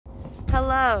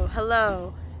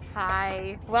Hello.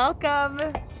 Hi. Welcome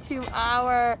to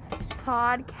our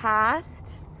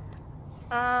podcast.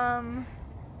 I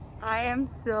am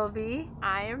Sylvie.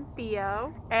 I am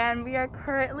Theo. And we are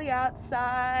currently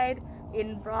outside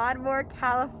in Broadmoor,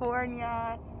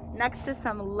 California, next to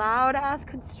some loud-ass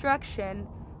construction.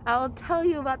 I will tell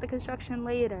you about the construction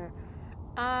later.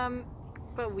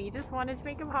 But we just wanted to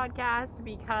make a podcast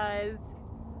because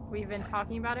we've been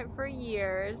talking about it for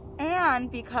years. And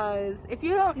because if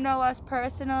you don't know us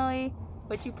personally,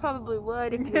 which you probably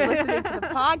would if you're listening to the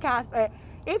podcast, but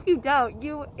if you don't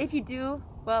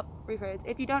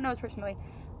know us personally,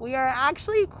 we are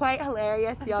actually quite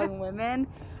hilarious young women.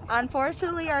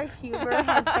 Unfortunately, our humor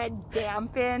has been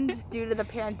dampened due to the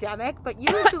pandemic, but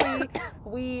usually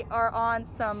we are on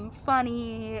some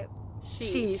funny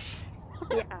sheesh.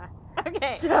 Yeah.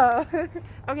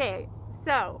 Okay,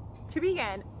 so to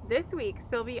begin, this week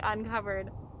Sylvie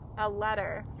uncovered a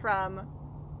letter from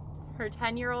her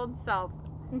 10-year-old self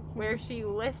where she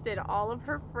listed all of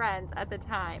her friends at the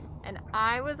time, and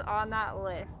I was on that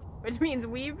list, which means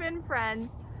we've been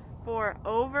friends for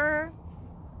over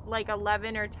like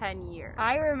 11 or 10 years.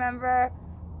 I remember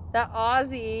that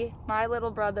Ozzy, my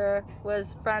little brother,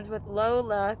 was friends with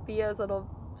Lola, Theo's little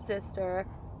sister,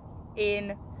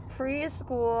 in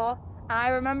preschool. I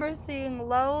remember seeing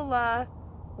Lola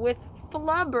with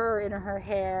flubber in her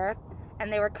hair,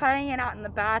 and they were cutting it out in the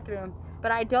bathroom.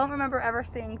 But I don't remember ever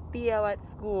seeing Theo at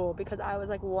school because I was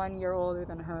like 1 year older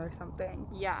than her or something.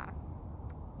 Yeah.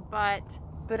 But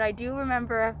I do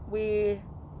remember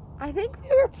I think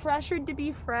we were pressured to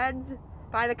be friends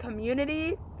by the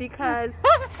community because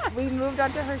we moved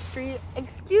onto her street.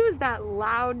 Excuse that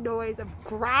loud noise of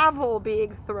gravel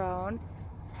being thrown.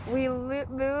 We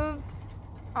moved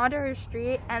onto her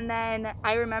street, and then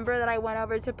I remember that I went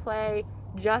over to play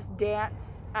Just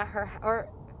Dance at her,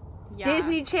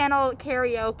 Disney Channel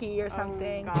karaoke or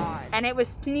something. Oh, God. And it was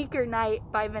Sneaker Night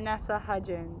by Vanessa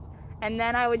Hudgens. And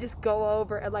then I would just go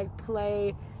over and like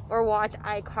play or watch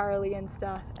iCarly and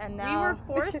stuff. And now we were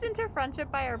forced into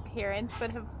friendship by our parents,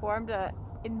 but have formed a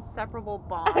inseparable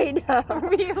bond. I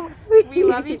know. We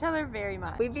love each other very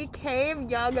much. We became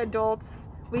young adults.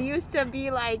 We used to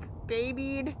be like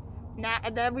babied,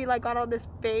 and then we like got on this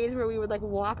phase where we would like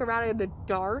walk around in the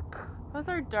dark. Those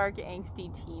are dark,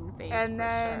 angsty teen phase. And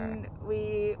then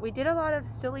we did a lot of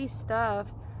silly stuff,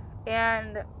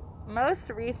 and most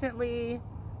recently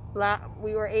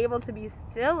we were able to be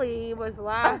silly was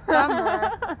last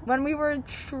summer when we were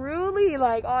truly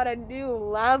like on a new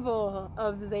level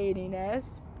of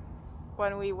zaniness.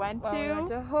 When we went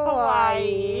to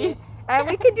Hawaii. And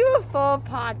we could do a full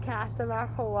podcast about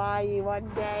Hawaii one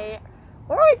day.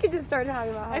 Or we could just start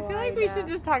talking about Hawaii. I feel like we should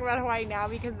just talk about Hawaii now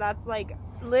because that's like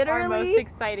literally our most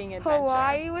exciting adventure.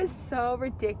 Hawaii was so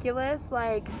ridiculous.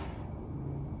 Like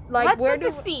let's where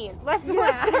set the scene. Let's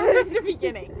start from the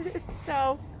beginning.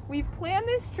 So we've planned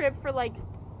this trip for like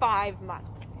 5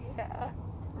 months. Yeah.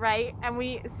 Right?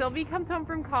 And Sylvie comes home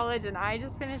from college and I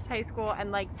just finished high school,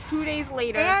 and like 2 days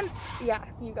later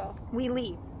you go. We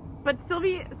leave. But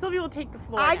Sylvie will take the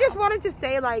floor. I just wanted to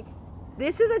say, like,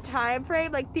 this is a time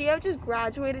frame, like, Theo just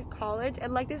graduated college,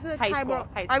 and, like, this is a time where,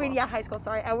 high school,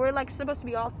 sorry, and we're, like, supposed to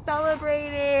be all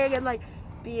celebrating and, like,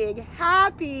 being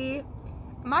happy.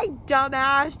 My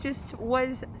dumbass just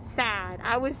was sad.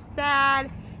 I was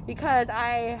sad because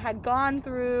I had gone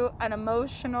through an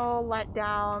emotional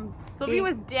letdown. Sylvie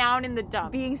was down in the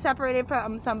dumps. Being separated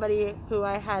from somebody who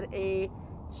I had a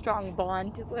strong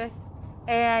bond with,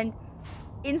 and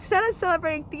instead of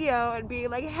celebrating Theo and being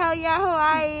like, hell yeah,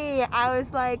 Hawaii, I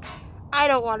was like, I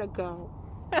don't want to go.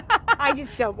 I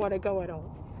just don't want to go at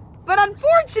all. But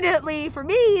unfortunately for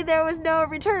me, there was no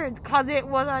returns because it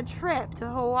was a trip to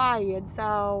Hawaii. And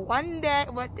so one day,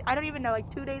 I don't even know,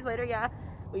 like 2 days later,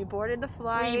 we boarded the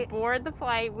flight.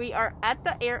 We are at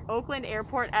the Oakland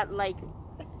airport at like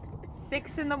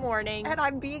 6 in the morning. And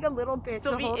I'm being a little bitch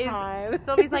the whole time.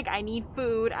 Sylvie's like, I need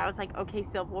food. I was like, okay,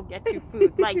 Sylv, we'll get you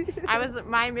food. Like,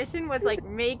 my mission was like,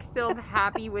 make Sylv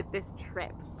happy with this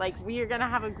trip. Like, we are gonna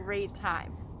have a great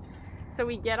time. So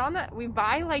we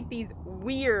buy like these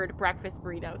weird breakfast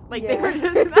burritos. Like, they were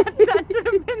just, that should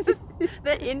have been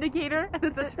the indicator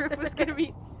that the trip was gonna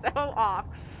be so off.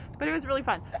 But it was really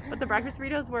fun. But the breakfast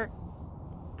burritos were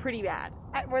pretty bad.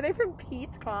 Were they from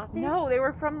Pete's Coffee? No, they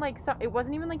were from like it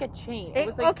wasn't even like a chain. It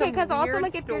was like okay, because also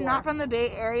like if you're not from the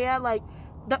Bay Area, like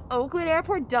the Oakland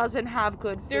airport doesn't have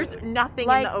good food. There's nothing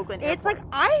in the Oakland airport. It's like,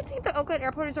 I think the Oakland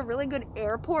airport is a really good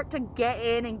airport to get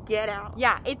in and get out.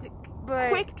 Yeah, it's but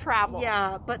quick travel.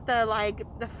 Yeah, but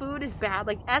the food is bad.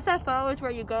 Like SFO is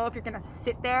where you go if you're gonna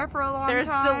sit there for a long There's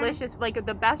time. delicious, like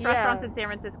the best restaurants in San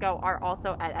Francisco are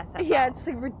also at SFO. Yeah, it's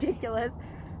like ridiculous.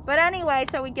 But anyway,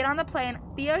 so we get on the plane.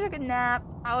 Theo took a nap.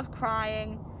 I was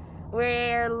crying.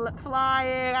 We're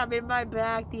flying. I'm in my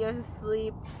bag. Theo's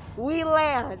asleep. We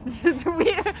land. we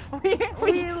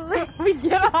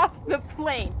get off the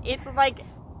plane. It's like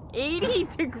 80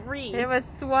 degrees. It was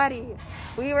sweaty.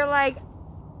 We were like,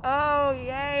 oh,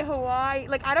 yay, Hawaii.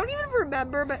 Like, I don't even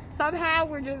remember, but somehow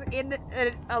we're just in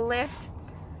a lift.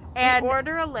 And we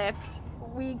order a lift.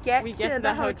 We get to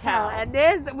the hotel. And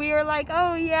we were like,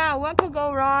 oh, yeah, what could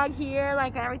go wrong here?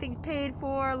 Like, everything's paid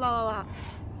for, la, la, la.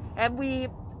 And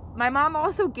my mom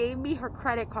also gave me her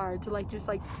credit card to, like, just,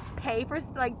 like, pay for,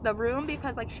 like, the room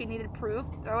because, like, she needed proof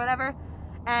or whatever.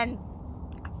 And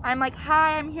I'm like,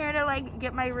 hi, I'm here to, like,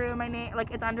 get my room. My name,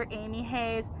 like, it's under Amy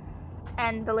Hayes.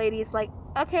 And the lady's like,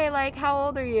 okay, like, how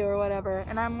old are you or whatever?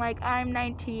 And I'm like, I'm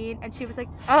 19. And she was like,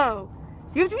 oh,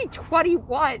 you have to be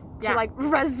 21 to, like,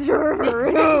 reserve a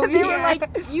room. They were like,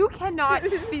 you cannot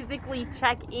physically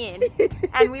check in.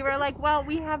 And we were like, well,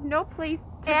 we have no place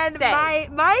to stay.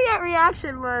 And my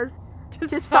reaction was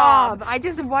to sob. I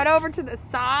just went over to the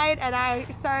side and I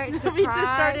started to cry. We just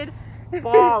started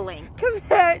bawling. Because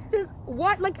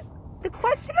the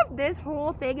question of this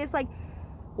whole thing is, like,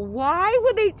 why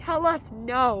would they tell us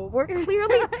no? We're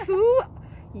clearly two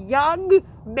young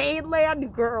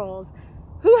mainland girls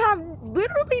who have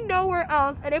literally nowhere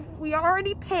else, and if we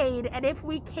already paid, and if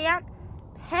we can't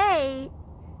pay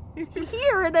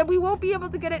here, then we won't be able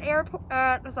to get an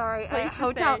a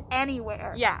hotel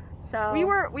anywhere. Yeah. So we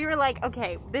were like,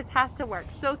 okay, this has to work.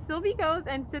 So Sylvie goes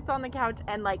and sits on the couch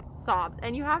and, like, sobs.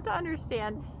 And you have to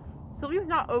understand, Sylvie was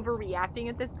not overreacting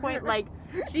at this point. Like,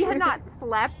 she had not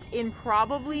slept in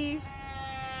probably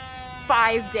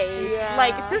 5 days. Yeah.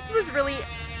 Like, just was really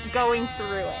going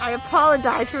through it. I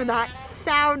apologize for that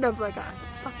sound of, like, a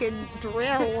fucking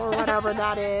drill or whatever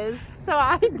that is. So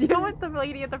I deal with the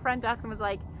lady at the front desk and was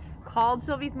like, called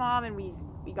Sylvie's mom, and we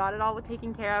got it all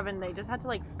taken care of, and they just had to,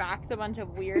 like, fax a bunch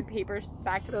of weird papers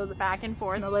back and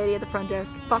forth. And the lady at the front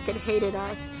desk fucking hated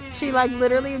us. She, like,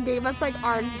 literally gave us, like,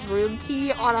 our room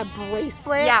key on a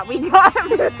bracelet. Yeah, we got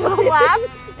a slap.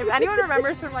 If anyone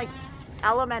remembers from, like,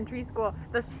 elementary school,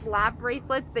 the slap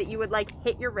bracelets that you would, like,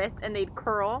 hit your wrist and they'd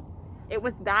curl, it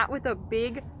was that with a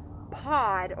big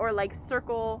pod or, like,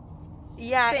 circle.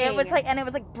 Yeah, thing. it was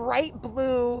like bright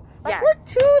blue. Like,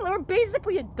 Yes. we're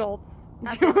basically adults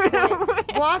at this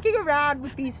point, walking around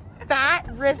with these fat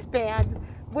wristbands,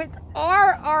 which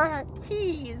are our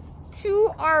keys to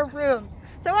our room.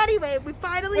 So anyway, we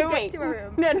finally get to our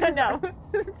room. No.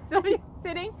 Sylvie's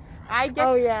sitting. I'm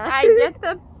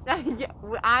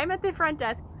at the front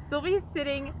desk. Sylvie's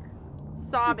sitting,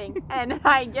 sobbing, and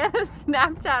I get a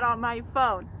Snapchat on my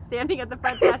phone, standing at the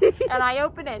front desk, and I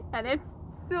open it, and it's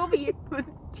Sylvie with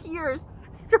tears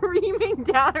streaming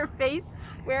down her face,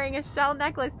 wearing a shell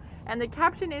necklace, and the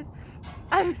caption is,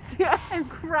 I'm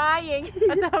crying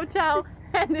at the hotel,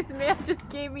 and this man just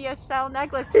gave me a shell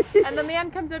necklace. And the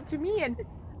man comes up to me and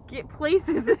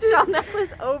places the shell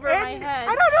necklace over my head.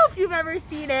 I don't know if you've ever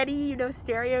seen any,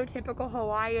 stereotypical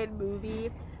Hawaiian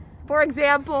movie. For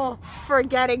example,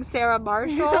 Forgetting Sarah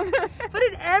Marshall. But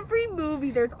in every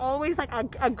movie, there's always, like, a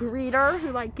greeter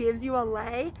who, like, gives you a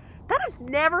lei. That has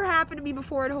never happened to me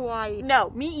before in Hawaii. No,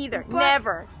 me either. But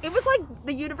never. It was like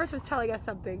the universe was telling us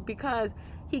something, because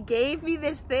he gave me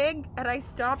this thing and I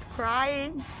stopped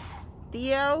crying.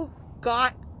 Theo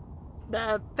got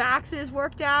the faxes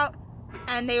worked out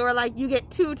and they were like, you get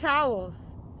 2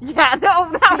 towels. Yeah, no,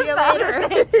 See you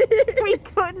later. We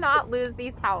could not lose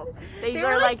these towels. They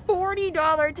were like $40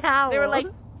 towels. They were like,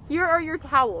 here are your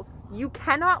towels. You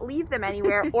cannot leave them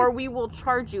anywhere or we will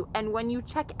charge you. And when you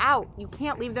check out, you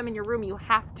can't leave them in your room. You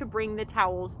have to bring the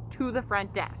towels to the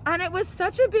front desk. And it was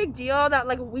such a big deal that,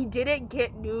 like, we didn't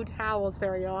get new towels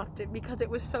very often because it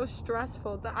was so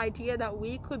stressful. The idea that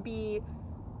we could be,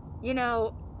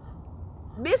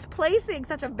 misplacing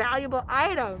such a valuable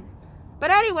item.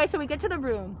 But anyway, so we get to the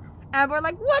room and we're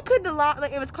like, what could the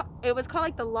it was called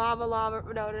like the lava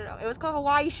no, it was called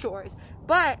Hawaii Shores.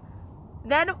 But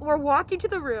then we're walking to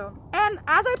the room, and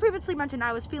as I previously mentioned,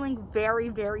 I was feeling very,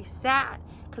 very sad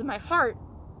because my heart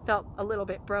felt a little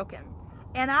bit broken.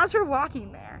 And as we're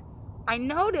walking there, I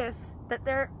noticed that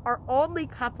there are only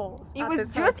couples. It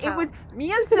was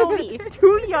me and Sylvie,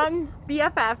 2 young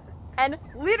BFFs, and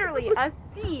literally a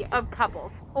sea of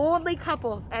couples. Only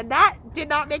couples, and that did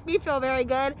not make me feel very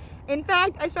good. In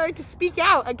fact, I started to speak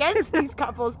out against these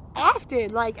couples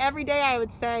often. Like, every day I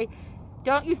would say,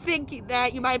 don't you think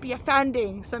that you might be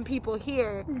offending some people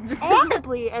here?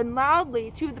 Audibly and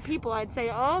loudly to the people, I'd say,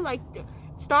 oh, like,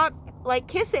 stop, like,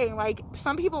 kissing. Like,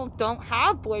 some people don't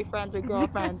have boyfriends or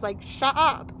girlfriends. Like, shut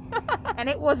up. And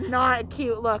it was not a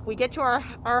cute look. We get to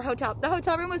our hotel. The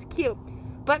hotel room was cute.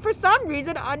 But for some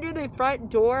reason, under the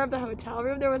front door of the hotel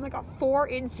room, there was, like, a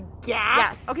 4-inch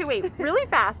gap. Yes. Okay, wait. Really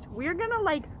fast. We're going to,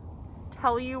 like,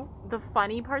 tell you the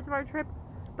funny parts of our trip.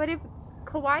 But if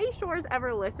Kauai Shores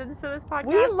ever listens to this podcast,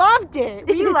 We loved it.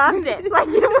 we loved it. Like,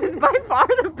 it was by far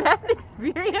the best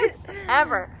experience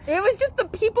ever. It was just the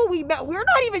people we met. We're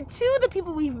not even to the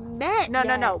people we've met No,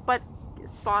 yet. but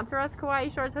sponsor us, Kauai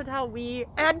Shores Hotel.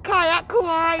 And Kayak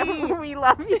Kauai. We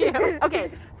love you.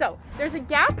 Okay, so there's a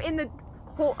gap in the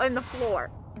floor,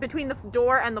 between the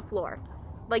door and the floor.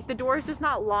 Like, the door is just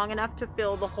not long enough to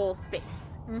fill the whole space.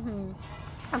 Mm-hmm.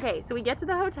 Okay, so we get to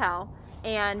the hotel,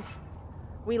 and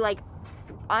we, like,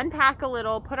 unpack a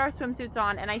little, put our swimsuits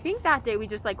on, and I think that day we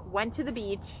just, like, went to the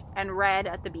beach and read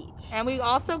at the beach. And we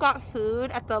also got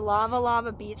food at the Lava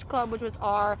Lava Beach Club, which was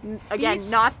our Again, beach.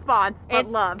 not spots,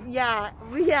 but love. Yeah,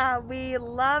 we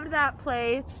loved that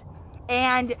place.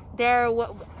 And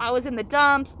I was in the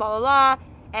dumps, blah, blah, blah.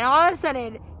 And all of a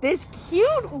sudden, this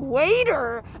cute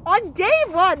waiter, on day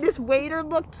one, this waiter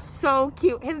looked so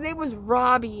cute. His name was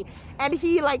Robbie. And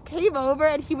he, like, came over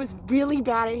and he was really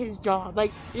bad at his job.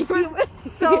 Like, He was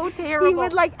so terrible. He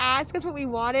would, like, ask us what we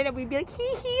wanted and we'd be like,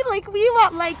 like, we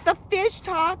want, like, the fish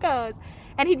tacos.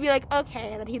 And he'd be like,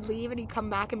 okay. And then he'd leave and he'd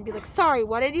come back and be like, sorry,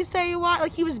 what did you say you want?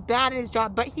 Like, he was bad at his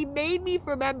job. But he made me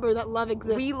remember that love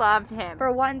exists. We loved him.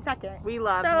 For 1 second. We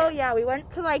loved him. So, yeah, we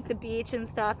went to, like, the beach and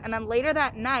stuff. And then later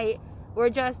that night, we're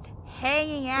just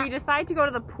hanging out. We decided to go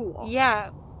to the pool.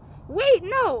 Yeah. Wait,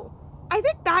 no. I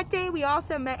think that day we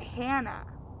also met Hannah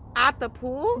at the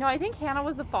pool. No, I think Hannah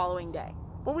was the following day.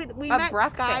 Well, we A met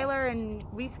breakfast. Skylar and...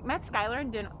 We met Skylar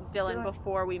and Dylan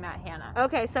before we met Hannah.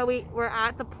 Okay, so we're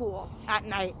at the pool at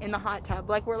night in the hot tub.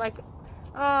 Like, we're like,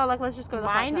 oh, like, let's just go to the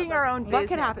hot tub. Minding our own business. What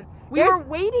could happen? We were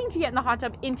waiting to get in the hot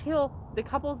tub until the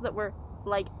couples that were,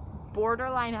 like,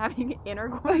 borderline having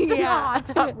intercourse in the hot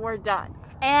tub were done.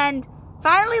 And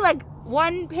finally, like,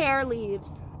 one pair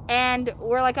leaves. And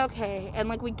we're like, okay. And,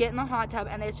 like, we get in the hot tub,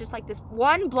 and it's just, like, this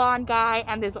one blonde guy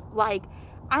and this, like,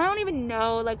 I don't even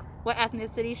know, like, what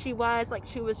ethnicity she was. Like,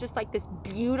 she was just, like, this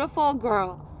beautiful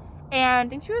girl. I And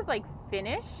think she was, like,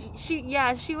 Finnish. she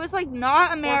was, like,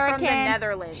 not American. Or from the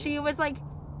Netherlands. She was, like,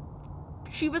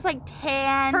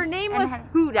 tan. Her name was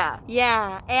Huda.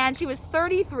 Yeah, and she was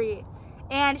 33.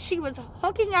 And she was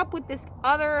hooking up with this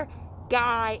other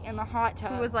guy in the hot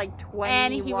tub. Who was, like, 21.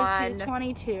 And he was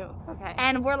 22. Okay.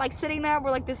 And we're, like, sitting there,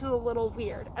 we're like, this is a little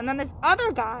weird. And then this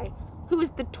other guy, who is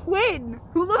the twin,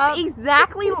 who looks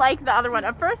exactly like the other one.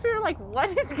 At first we were like,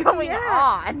 what is going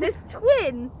on? This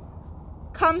twin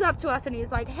comes up to us and he's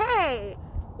like, hey,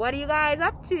 what are you guys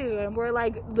up to? And we're,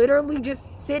 like, literally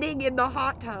just sitting in the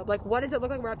hot tub. Like, what does it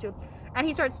look like we're up to? And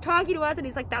he starts talking to us and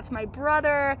he's like, that's my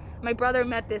brother. My brother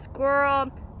met this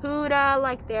girl, Huda,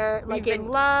 like, they're, like, in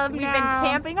love now. We've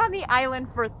been camping on the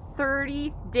island for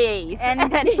 30 days. And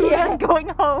Huda's going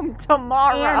home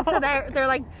tomorrow. And so they're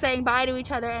like saying bye to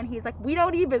each other, and he's like, we're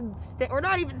not even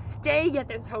staying at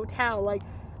this hotel. Like,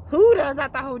 Huda's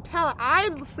at the hotel.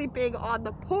 I'm sleeping on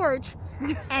the porch,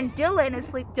 and Dylan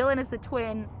is the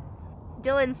twin.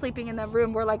 Dylan's sleeping in the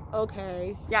room. We're like,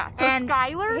 okay. Yeah, so and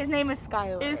Skylar, his name is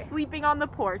Skylar, is sleeping on the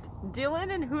porch.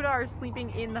 Dylan and Huda are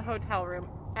sleeping in the hotel room,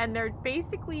 and they're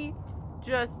basically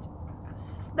just...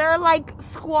 They're, like,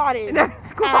 squatting. They're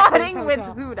squatting with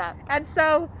Huda. And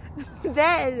so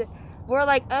then we're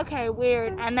like, okay,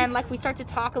 weird. And then, like, we start to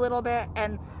talk a little bit.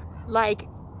 And, like,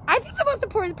 I think the most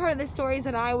important part of this story is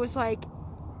that I was like,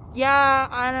 yeah,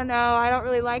 I don't know. I don't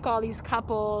really like all these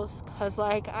couples. Because,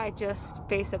 like, I just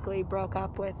basically broke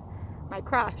up with my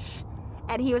crush.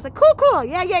 And he was like, cool.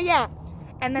 Yeah.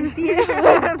 And then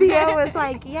Theo was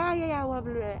like, yeah. Blah,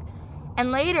 blah, blah.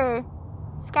 And later,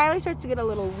 Skylar starts to get a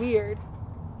little weird.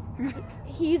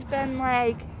 He's been,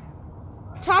 like,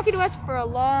 talking to us for a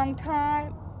long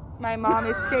time. My mom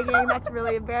is singing. That's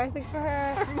really embarrassing for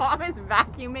her. Her mom is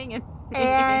vacuuming and singing.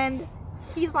 And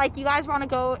he's like, you guys want to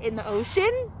go in the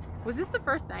ocean? Was this the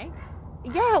first night?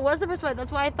 Yeah, it was the first night.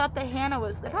 That's why I thought that Hannah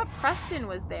was I there. thought Preston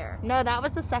was there. No, that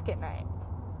was the second night.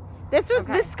 This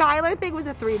Skylar thing was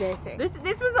a 3-day thing.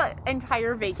 This was an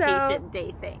entire vacation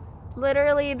day thing.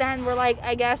 Literally, then we're like,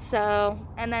 I guess so.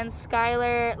 And then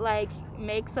Skylar, like,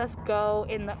 makes us go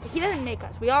he doesn't make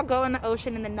us. We all go in the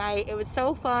ocean in the night. It was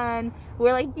so fun.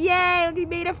 We're like, yay, we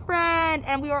made a friend.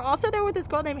 And we were also there with this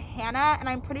girl named Hannah, and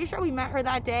I'm pretty sure we met her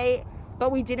that day, but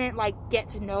we didn't, like, get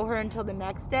to know her until the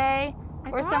next day.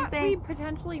 or something. We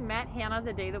potentially met Hannah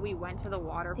the day that we went to the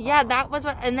waterfall. Yeah, that was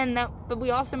what, and then but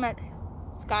we also met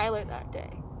Skylar that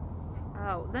day.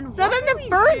 Oh, then so then the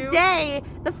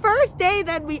first day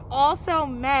that we also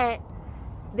met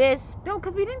this. No,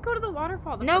 because we didn't go to the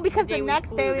waterfall. Because the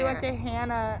next day we went to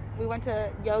Hannah. We went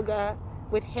to yoga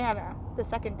with Hannah the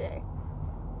second day.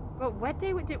 But what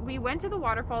day did we went to the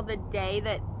waterfall the day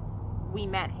that we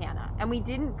met Hannah, and we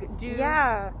didn't do.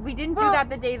 Yeah, we didn't do that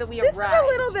the day that we arrived. This is a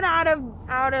little bit out of.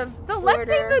 So order.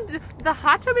 Let's say the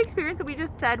hot tub experience that we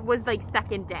just said was like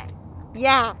second day.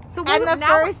 Yeah. So and the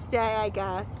first day, I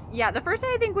guess. Yeah, the first day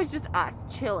I think was just us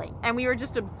chilling, and we were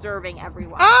just observing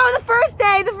everyone. Oh, the first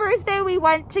day we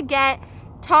went to get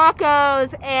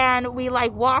tacos, and we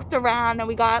like walked around, and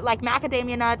we got like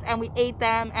macadamia nuts, and we ate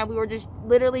them, and we were just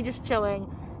literally just chilling,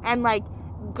 and like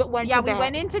went to bed. Yeah, we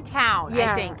went into town,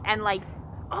 I think, and like.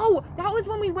 Oh, that was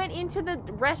when we went into the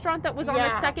restaurant that was on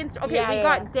the second. Okay, we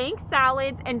got dank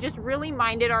salads and just really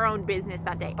minded our own business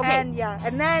that day. Okay,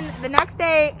 and then the next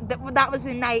day, that was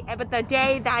the night. But that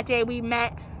day we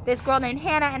met this girl named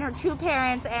Hannah and her two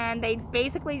parents, and they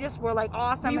basically just were like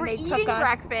awesome. We were eating took us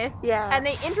breakfast. And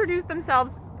they introduced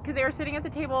themselves because they were sitting at the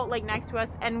table like next to us,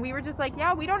 and we were just like,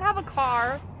 yeah, we don't have a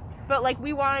car, but like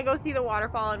we want to go see the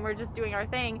waterfall, and we're just doing our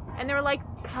thing. And they were like,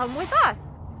 come with us.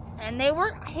 And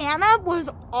Hannah was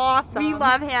awesome. We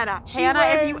love Hannah. If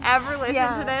you ever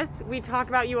listen to this, we talk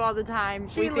about you all the time.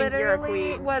 She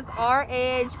literally was our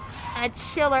age and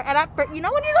chiller. And you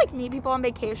know when you like meet people on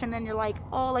vacation and you're like,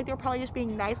 oh, like they're probably just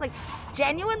being nice. Like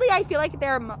genuinely, I feel like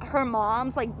her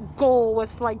mom's like goal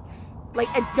was to like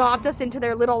adopt us into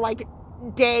their little like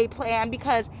day plan,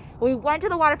 because we went to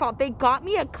the waterfall. They got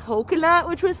me a coconut,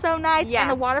 which was so nice. Yes.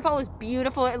 And the waterfall was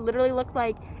beautiful. It literally looked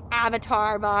like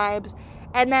Avatar vibes.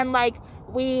 And then like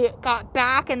we got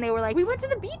back and they were like, we went to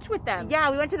the beach with them.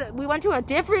 Yeah, we went to a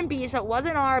different beach that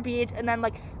wasn't our beach. And then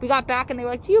like we got back and they were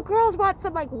like, do you girls want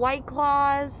some like White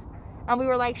Claws? And we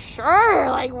were like, sure,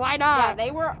 like why not? Yeah,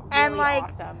 they were really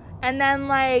awesome. And then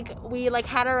like we like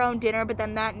had our own dinner, but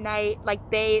then that night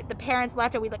like the parents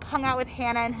left and we like hung out with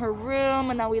Hannah in her room,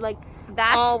 and then we like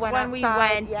all went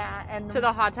outside. We went to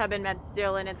the hot tub and met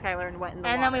Dylan and Skylar and went in the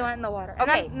water. And then we went in the water.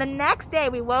 Okay. And then the next day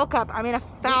we woke up. I'm in a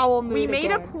foul mood. We made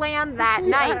a plan that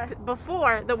night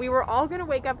before that we were all going to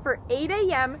wake up for 8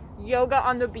 a.m. yoga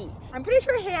on the beach. I'm pretty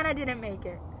sure Hannah didn't make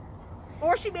it.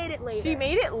 Or she made it later. She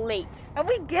made it late. And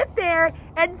we get there,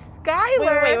 and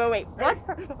Skylar... Wait.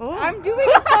 I'm doing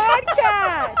a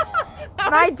podcast.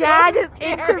 My dad just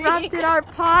interrupted our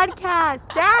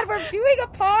podcast. Dad, we're doing a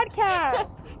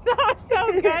podcast. That was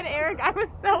so good, Eric. I was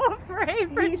so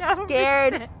afraid for He's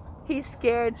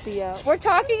scared, Theo. We're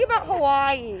talking about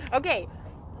Hawaii. Okay,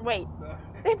 wait.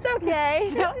 It's okay.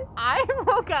 So I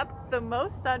woke up the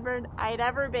most sunburned I'd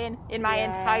ever been in my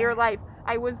entire life.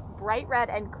 I was bright red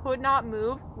and could not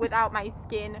move without my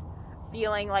skin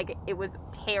feeling like it was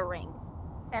tearing.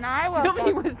 And I woke up...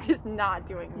 Sylvie was just not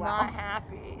doing well. Not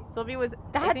happy. Sylvie was...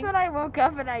 That's when I woke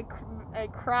up and I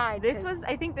cried.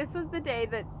 I think this was the day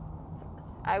that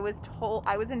I was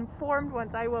informed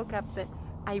once I woke up that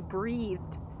I breathed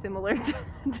similar to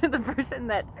the person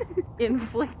that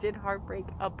inflicted heartbreak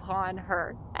upon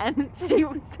her. And she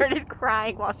started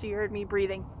crying while she heard me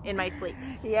breathing in my sleep.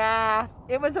 Yeah,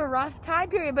 it was a rough time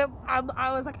period, but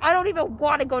I was like, I don't even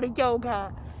want to go to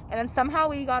yoga. And then somehow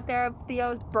we got there,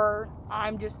 Theo's burnt.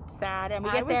 I'm just sad. And we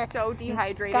get there. I was so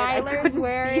dehydrated.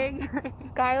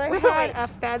 Skylar had a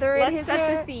feather in his hair. Let's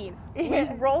set the scene. We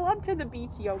roll up to the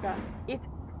beach yoga. It's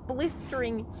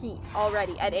blistering heat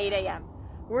already at 8 a.m.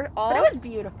 But it was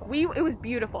beautiful. It was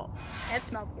beautiful. It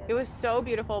smelled good. It was so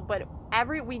beautiful, but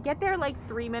we get there like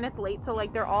 3 minutes late, so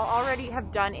like they're all already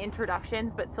have done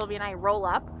introductions, but Sylvie and I roll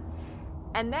up,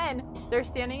 and then they're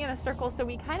standing in a circle, so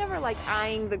we kind of are like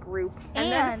eyeing the group.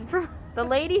 And then the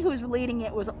lady who's leading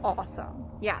it was awesome.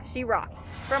 Yeah, she rocked.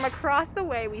 From across the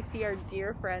way, we see our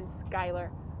dear friend Skylar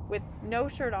with no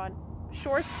shirt on,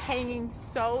 shorts hanging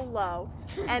so low,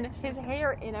 and his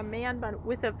hair in a man bun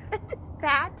with a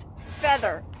fat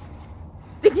feather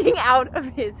sticking out of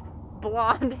his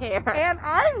blonde hair. And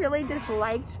I really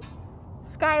disliked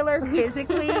Skylar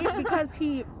physically because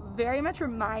he very much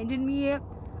reminded me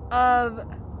of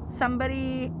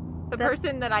somebody... The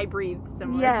person that I breathed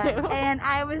similar to. And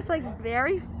I was like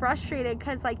very frustrated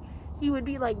because like he would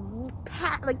be like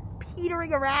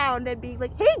petering around and being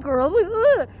like, hey girl,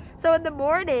 So in the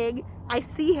morning I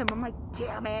see him, I'm like,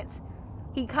 damn it.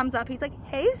 He comes up, he's like,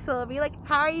 hey Sylvie, like,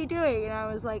 how are you doing? And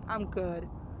I was like, I'm good.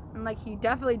 And like, he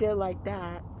definitely did like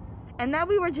that. And then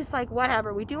we were just like,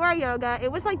 whatever, we do our yoga.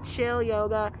 It was like chill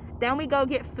yoga. Then we go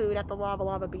get food at the Lava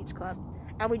Lava Beach Club.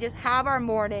 And we just have our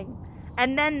morning.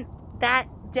 And then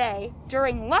day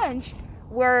during lunch,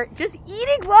 we're just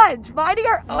eating lunch, minding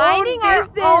our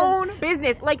own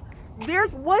business. Like, there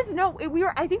was no,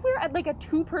 I think we were at like a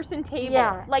 2-person table.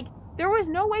 Yeah. Like, there was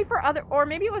no way for or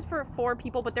maybe it was for 4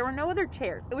 people, but there were no other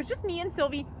chairs. It was just me and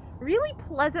Sylvie really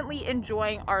pleasantly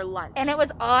enjoying our lunch. And it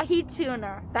was ahi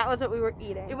tuna. That was what we were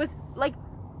eating. It was like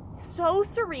so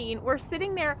serene. We're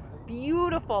sitting there,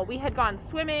 beautiful. We had gone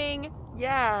swimming.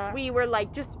 Yeah. We were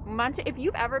like just munching. If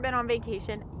you've ever been on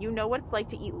vacation, you know what it's like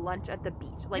to eat lunch at the beach.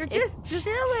 Like, you're it's just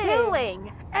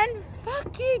chilling. And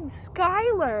fucking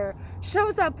Skylar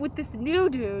shows up with this new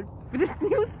dude. This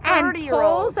new and 30-year-old.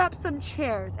 pulls up some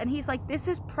chairs. And he's like, this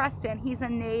is Preston. He's a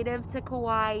native to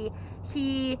Kauai.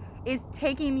 He is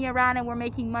taking me around and we're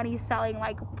making money selling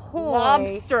like poi.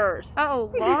 Lobsters.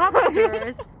 Oh,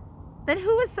 lobsters. Then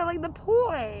who was selling the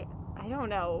poi? I don't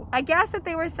know. I guess that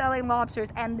they were selling lobsters,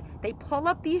 and they pull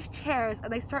up these chairs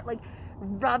and they start like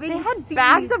rubbing. They had seeds.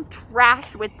 bags of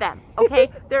trash with them.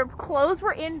 Okay, their clothes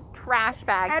were in trash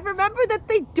bags. And remember that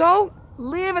they don't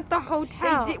live at the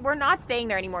hotel. We're not staying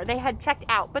there anymore. They had checked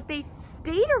out, but they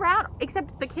stayed around.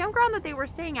 Except the campground that they were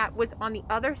staying at was on the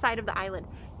other side of the island.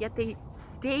 Yet they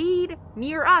stayed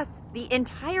near us the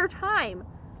entire time.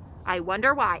 I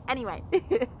wonder why. Anyway,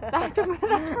 that's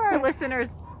for our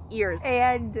listeners' ears.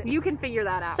 And you can figure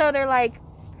that out. So they're like,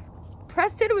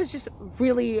 Preston was just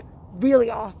really, really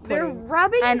off-putting. They're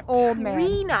rubbing an old man.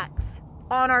 tree nuts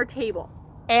on our table.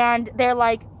 And they're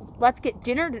like, let's get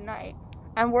dinner tonight.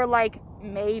 And we're like,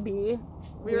 maybe.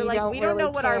 We were like, we don't know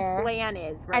what our plan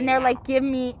is right now. And they're like, give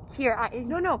me, here.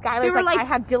 No. Skylar's like, I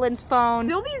have Dylan's phone.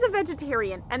 Sylvie's a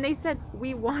vegetarian. And they said,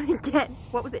 we want to get,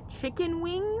 what was it, chicken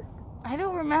wings? I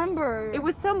don't remember. It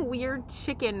was some weird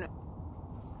chicken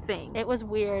thing. It was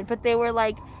weird. But they were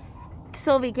like,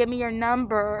 Sylvie, give me your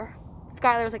number.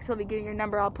 Skylar was like, Sylvie, give me your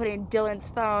number. I'll put it in Dylan's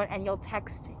phone and you'll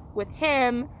text with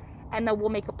him. And then we'll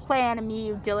make a plan. And me,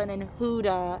 you, Dylan, and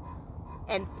Huda,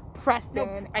 and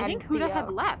Preston. No, I think Huda Theo.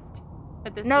 had left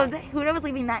at this No, point. Huda was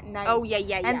leaving that night. Oh,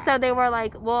 yeah. And so they were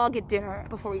like, well, I'll get dinner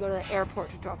before we go to the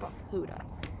airport to drop off Huda.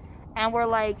 And we're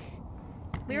like,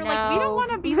 we were no. like, we don't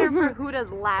want to be there for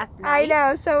Huda's last night. I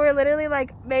know. So we're literally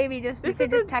like, maybe just you could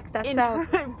just text us. So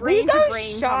we go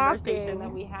shopping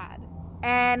that we had.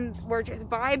 And we're just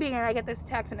vibing, and I get this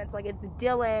text, and it's like, it's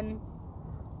Dylan.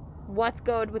 What's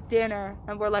good with dinner?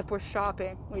 And we're like, we're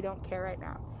shopping. We don't care right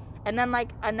now. And then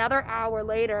like another hour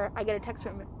later, I get a text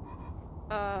from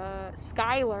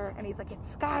Skylar, and he's like,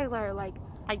 it's Skylar. Like,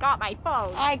 I got my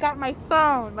phone.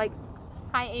 Like,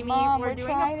 hi Amy, Mom, we're doing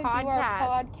trying a to podcast. do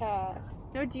our podcast.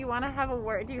 No, do you want to have a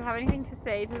word? Do you have anything to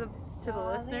say to the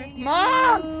listeners?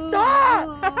 Mom,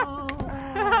 stop!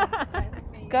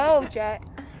 Go, Jet.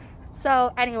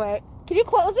 So anyway, can you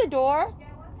close the door?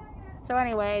 So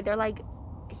anyway, they're like,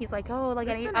 he's like, oh, like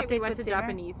any updates we went with to dinner?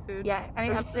 Japanese food. Yeah, any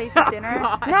updates with dinner?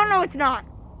 God. No, it's not.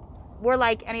 We're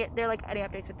like, they're like, any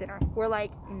updates with dinner? We're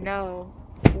like, no,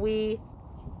 we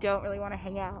don't really want to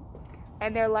hang out.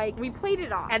 And they're like, we played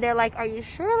it off. And they're like, are you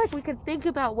sure? Like, we could think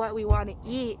about what we want to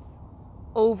eat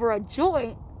over a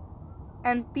joint.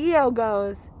 And Theo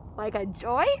goes, like a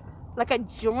joint? Like a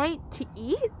joint to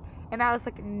eat? And I was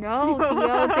like, no,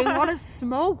 Theo, they want to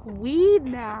smoke weed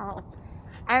now.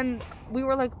 And we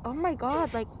were like, oh my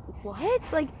God, like,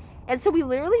 what? Like, and so we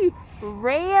literally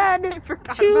ran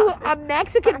to a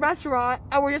Mexican restaurant,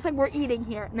 and we're just like, we're eating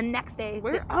here. And the next day, day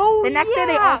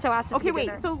they also asked us to get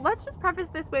dinner. So let's just preface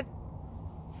this with,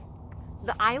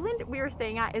 the island we were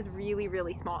staying at is really,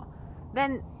 really small.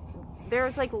 Then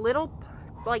there's like little,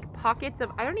 like pockets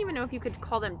of, I don't even know if you could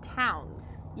call them towns.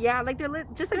 Yeah, like they're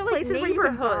just like places where you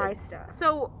can buy stuff.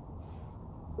 So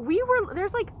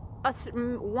there's like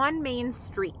one main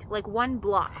street, like one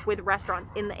block with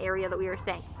restaurants in the area that we were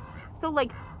staying. So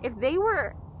like if they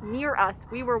were near us,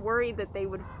 we were worried that they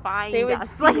would find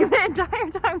us. Like the entire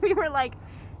time we were like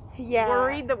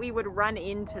worried that we would run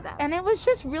into them. And it was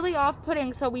just really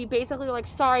off-putting. So we basically were like,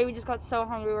 sorry, we just got so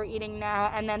hungry, we're eating now.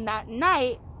 And then that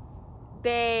night,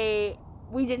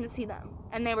 we didn't see them.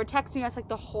 And they were texting us like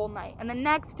the whole night. And the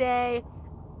next day,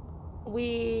 did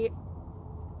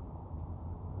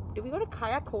we go to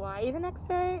Kayak Kauai the next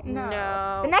day?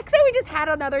 No. The next day we just had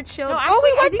another chill. No,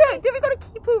 actually, did we go to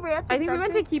Kipu Ranch? I think we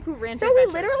went to Kipu Ranch. So we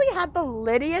literally had the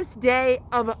littiest day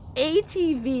of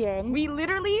ATVing.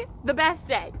 The best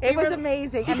day. It was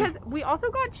amazing. Because we also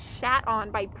got shat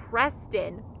on by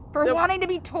Preston. For wanting to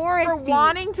be touristy. For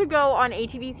wanting to go on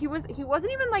ATVs. He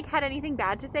wasn't even like had anything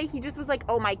bad to say. He just was like,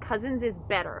 oh, my cousin's is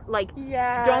better. Like,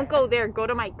 don't go there. Go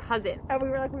to my cousin. And we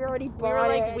were like, we already bought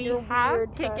it. We were like, we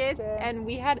have tickets. And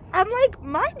we had... And like,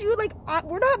 mind you, like,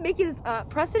 we're not making this up.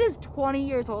 Preston is 20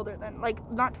 years older than, like,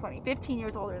 not 20, 15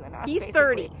 years older than us. He's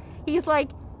basically. 30. He's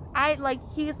like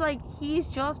he's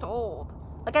just old.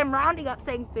 Like, I'm rounding up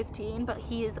saying 15, but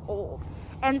he is old.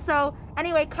 And so,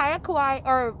 anyway, Kayak Kauai,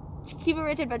 or Kiva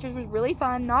Ranch Adventures was really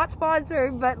fun. Not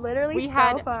sponsored, but literally We so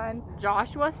had fun.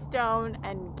 Joshua Stone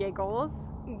and Giggles.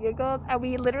 And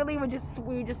we literally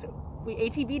we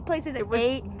ATV'd places It and was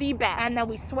ate, the best. and then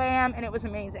we swam, and it was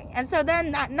amazing. And so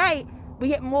then that night, we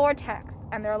get more texts,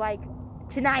 and they're like,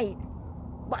 tonight,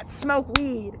 let's smoke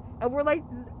weed. And we're like,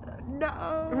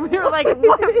 no. We were like,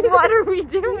 what are we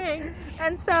doing?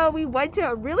 And so we went to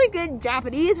a really good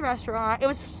Japanese restaurant. It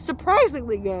was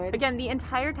surprisingly good. Again, the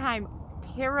entire time,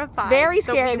 terrified. Very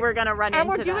that scared. we were gonna run And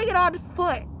into we're doing them. it on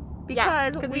foot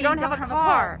because we don't have a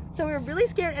car. So we were really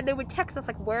scared, and they would text us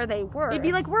like where they were. They'd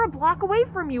be like, we're a block away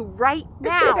from you right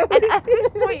now. And at this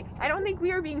point, I don't think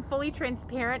we were being fully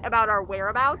transparent about our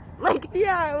whereabouts. Like,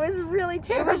 yeah, it was really it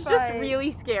terrifying. was just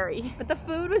really scary. But the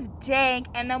food was dank,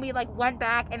 and then we like went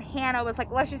back, and Hannah was like,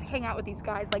 let's just hang out with these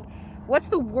guys. Like, what's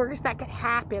the worst that could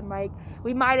happen? Like,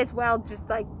 we might as well just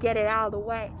like get it out of the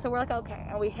way. So we're like, okay,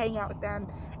 and we hang out with them.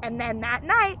 And then that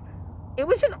night, it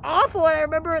was just awful, and I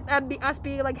remember us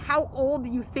being like, how old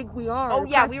do you think we are? Oh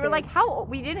yeah, we were like, how old?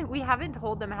 We haven't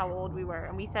told them how old we were,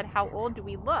 and we said, how old do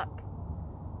we look?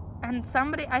 And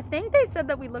I think they said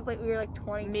that we looked like we were like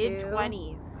 22.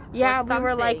 Mid-20s. Yeah, we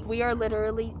were like, we are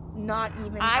literally not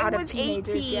even out of I was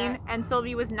teenagers 18, yet. and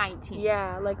Sylvie was 19.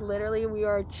 Yeah, like literally we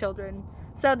are children.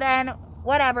 So then,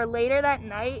 whatever, later that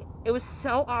night, it was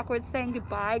so awkward saying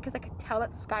goodbye because I could tell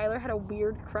that Skylar had a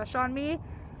weird crush on me.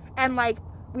 And like,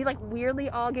 we like weirdly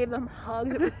all gave them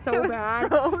hugs. It was so bad.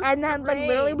 So and then like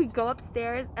literally strange. we go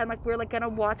upstairs and like we're like gonna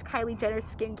watch Kylie Jenner's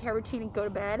skincare routine and go to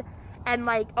bed. And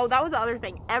like, oh, that was the other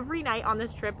thing. Every night on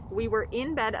this trip, we were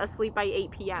in bed asleep by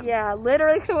 8 p.m. yeah,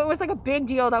 literally. So it was like a big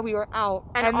deal that we were out.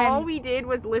 And then, all we did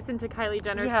was listen to Kylie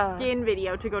Jenner's skin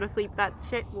video to go to sleep. That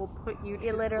shit will put you to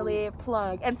it literally sleep.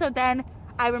 plug. And so then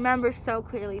I remember so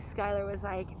clearly Skylar was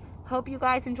like, hope you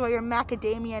guys enjoy your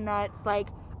macadamia nuts. Like,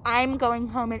 I'm going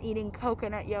home and eating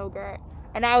coconut yogurt.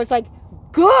 And I was like,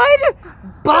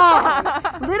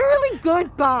 goodbye. Literally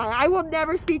goodbye. I will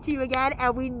never speak to you again.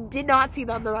 And we did not see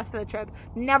them the rest of the trip.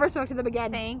 Never spoke to them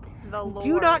again. Thank the Lord.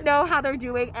 Do not know how they're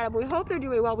doing, and we hope they're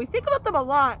doing well. We think about them a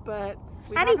lot, but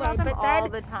we anyway, talk about them but then all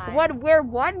the time. where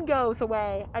one goes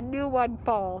away, a new one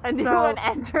falls. A new So one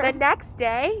enters. the next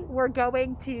day, we're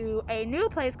going to a new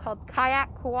place called Kayak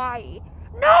Kauai.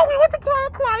 No, we went to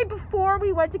Kayak Kauai before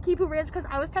we went to Kipu Ranch because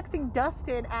I was texting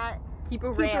Dustin at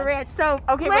Kipu Kipu Ranch. Ranch. So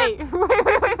Okay,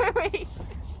 wait.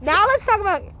 now let's talk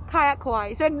about Kayak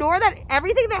Kauai. So ignore that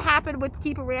everything that happened with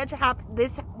Kipu Ranch happened.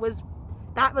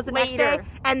 That was the next day, Later.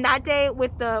 and that day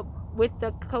with the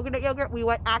coconut yogurt, we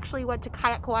actually went to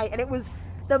Kayak Kauai, and it was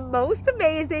the most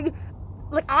amazing.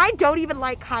 Like, I don't even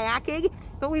like kayaking,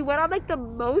 but we went on like the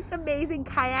most amazing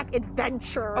kayak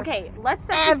adventure. Okay, let's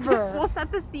we'll set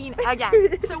the scene again.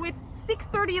 So it's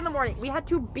 6:30 in the morning. We had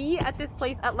to be at this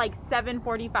place at like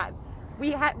 7:45.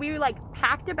 We like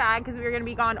packed a bag because we were gonna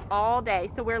be gone all day.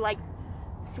 So we're like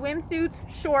swimsuits,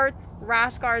 shorts,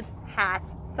 rash guards, hats,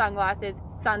 sunglasses,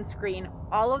 sunscreen,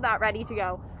 all of that ready to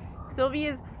go. Sylvie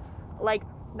is like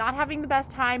not having the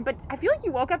best time, but I feel like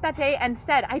you woke up that day and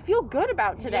said, I feel good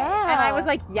about today. Yeah. And I was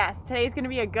like, yes, today's gonna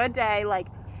be a good day. Like,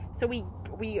 so we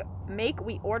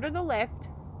order the lift.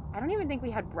 I don't even think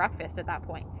we had breakfast at that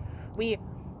point.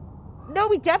 No,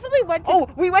 we definitely went to.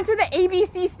 We went to the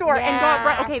ABC store and got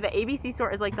Yeah. okay, the ABC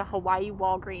store is like the Hawaii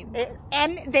Walgreens.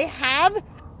 And they have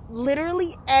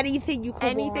literally anything you could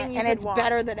Anything want, you and could it's want.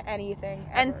 better than anything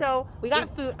ever. And so we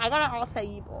got food. I got an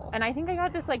acai bowl. and I think I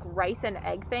got this like rice and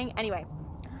egg thing. Anyway,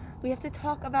 We have to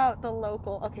talk about the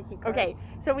local. Okay, keep going. okay,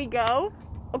 so we go.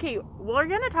 Okay, we're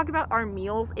gonna talk about our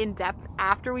meals in depth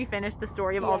after we finish the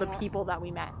story of all the Yeah. people that we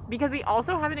met, because we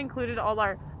also haven't included all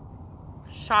our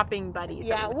shopping buddies.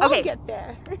 Yeah, that we met. we'll Okay, get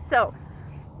there. so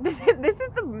this is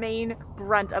the main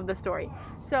brunt of the story.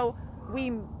 So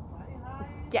we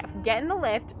get in the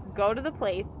lift, go to the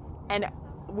place, and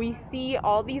we see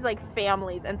all these like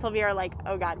families, and Sylvia are like,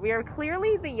 oh god, we are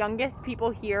clearly the youngest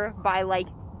people here by like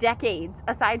decades,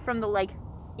 aside from the like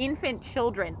infant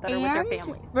children that are with their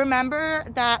families. Remember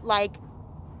that like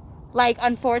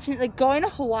unfortunately going to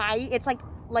Hawaii, it's like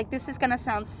this is gonna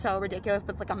sound so ridiculous,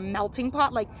 but it's like a melting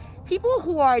pot. Like people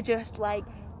who are just like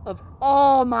of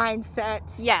all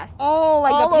mindsets, Yes. all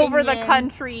like all over the opinions,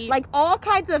 country. like all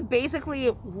kinds of basically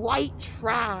white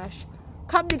trash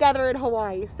come together in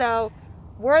Hawaii. So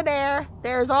we're there.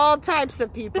 There's all types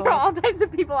of people. There are all types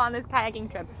of people on this kayaking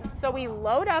trip. So we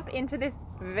load up into this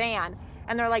van,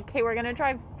 and they're like, okay, we're gonna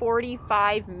drive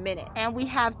 45 minutes. And we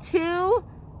have two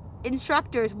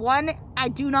instructors. One, I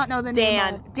do not know the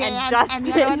name of. Dan and Dustin. and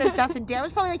the other one is Dustin. Dan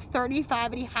was probably like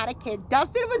 35 and he had a kid.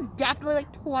 Dustin was definitely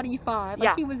like 25. Like,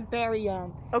 Yeah. he was very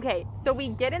young. Okay, so we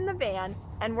get in the van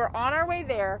and we're on our way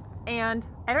there, and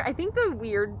I think the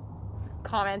weird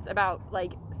comments about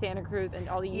like Santa Cruz and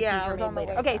all the UCs Yeah, I were was made on the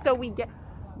later. way Okay, back. so we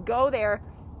go there.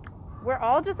 We're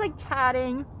all just like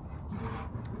chatting.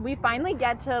 We finally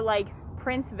get to like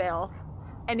Princeville,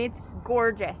 and it's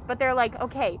gorgeous. But they're like,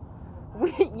 okay,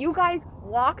 you guys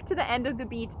walk to the end of the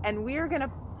beach, and we're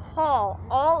gonna haul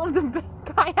all of the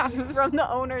kayaks from the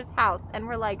owner's house. And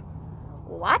we're like,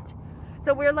 what?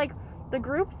 So we're like, the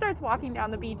group starts walking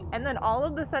down the beach, and then all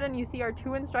of a sudden you see our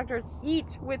 2 instructors,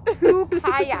 each with 2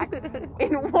 kayaks,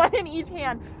 one in each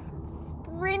hand,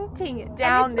 sprinting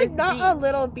down and it's this like beach. not a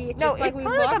little beach. No, it's like it's we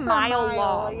probably walk like a for mile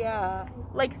long. Yeah.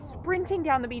 Like sprinting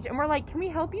down the beach, and we're like, can we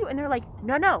help you? And they're like,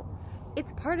 no,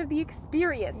 it's part of the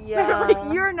experience. Yeah. They're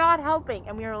like, you're not helping.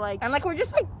 And we were like, And like we're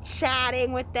just like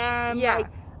chatting with them, Yeah.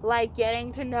 like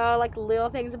getting to know like little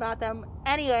things about them.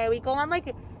 Anyway, we go on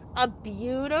like a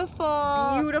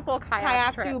beautiful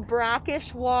kayak trip. through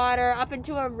brackish water, up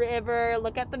into a river,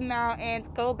 look at the mountains,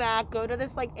 go back, go to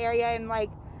this like area in like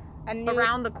a new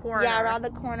Around the corner. Yeah, around the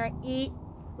corner, eat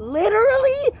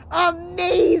literally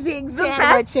amazing the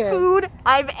sandwiches. best food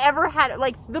I've ever had.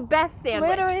 Like the best sandwich.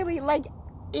 Literally, like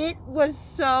it was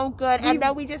so good. And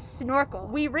then we just snorkel.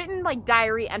 We've written like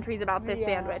diary entries about this Yeah.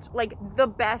 sandwich. Like the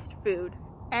best food.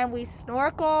 And we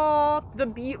snorkel.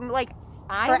 Like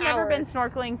I've For never been hours.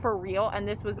 snorkeling for real, and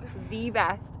this was the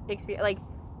best experience. Like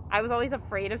I was always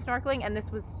afraid of snorkeling, and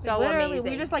this was so Literally,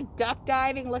 amazing. we just like duck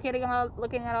diving, looking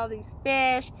at all these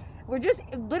fish. We're just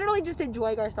literally just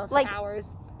enjoying ourselves Like, for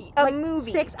hours. a like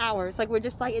movie. 6 hours. Like we're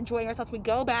just like enjoying ourselves. We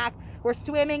go back. We're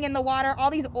swimming in the water.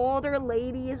 All these older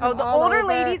ladies. Oh, from the all older over.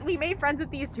 ladies. We made friends with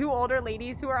these 2 older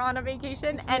ladies who are on a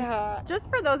vacation. And Yeah. just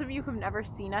for those of you who've never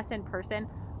seen us in person,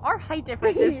 our height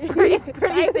difference is I pretty was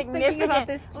significant. thinking about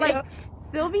this too. Like,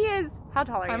 Sylvia's, how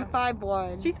tall are you? I'm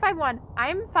 5'1". She's 5'1".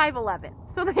 I'm 5'11".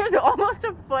 So there's almost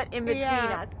a foot in between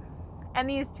Yeah. us. And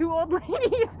these 2 old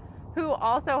ladies who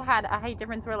also had a height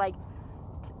difference were like,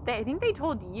 I think they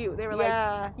told you. They were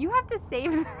Yeah. like, you have to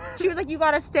save. She was like, you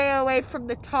gotta stay away from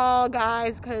the tall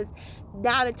guys because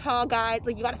now the tall guys,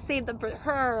 like, you gotta save them for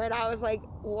her. And I was like,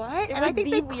 what? It And I was think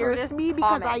the they cursed weirdest me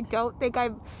because I comment. don't think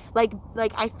I've, like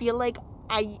I feel like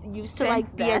I used to, Since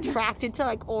like, be then. attracted to,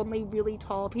 like, only really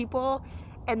tall people.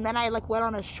 And then I, like, went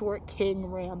on a short king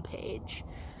rampage.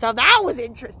 So that was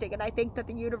interesting. And I think that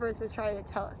the universe was trying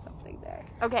to tell us something there.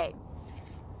 Okay,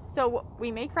 so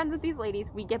we make friends with these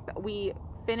ladies. We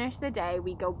finish the day.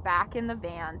 We go back in the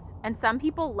vans, and some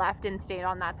people left and stayed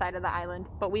on that side of the island.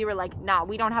 But we were like, nah,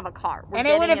 we don't have a car. We're And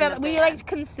it would have getting in been, the we, van. like,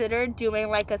 considered doing,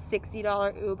 like, a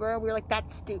 $60 Uber. We were like,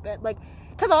 that's stupid. Like,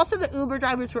 because also the Uber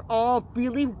drivers were all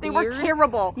really weird. They were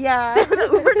terrible. Yeah. The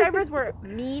Uber drivers were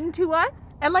mean to us.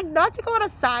 And, like, not to go on a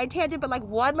side tangent, but, like,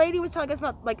 one lady was telling us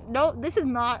about, like, no, this is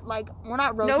not, like, we're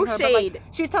not roasting No her, shade. but,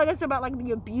 like, she was telling us about, like,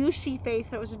 the abuse she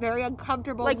faced, and it was very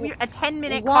uncomfortable. Like a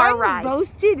 10-minute One car ride.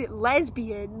 roasted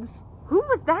lesbians. Who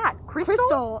was that?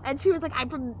 Crystal. And she was like, I'm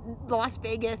from Las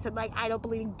Vegas, and, like, I don't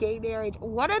believe in gay marriage.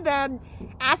 One of them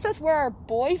asked us where our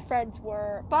boyfriends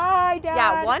were. Bye, Dad.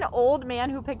 Yeah, one old man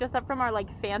who picked us up from our, like,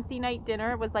 fancy night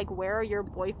dinner was like, where are your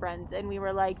boyfriends? And we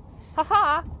were like,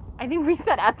 haha. I think we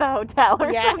said at the hotel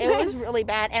or Yeah, something. it was really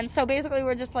bad. And so basically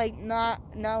we're just like, no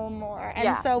more.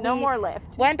 And so no we more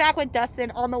lift. went back with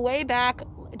Dustin. On the way back,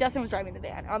 Dustin was driving the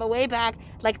van. On the way back,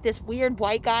 like, this weird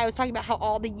white guy was talking about how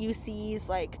all the UCs,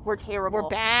 like, We're terrible. were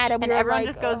bad. And, we And were everyone like,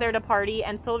 just goes "Ugh." there to party.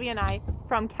 And Sylvia and I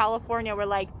from California were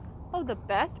like, oh, the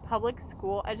best public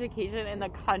school education in the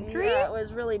country? Yeah, it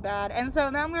was really bad. And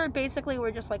so then we're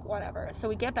just like, whatever. So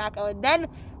we get back, and then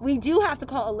we do have to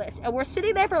call a lift. And we're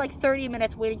sitting there for like 30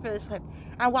 minutes waiting for this lift.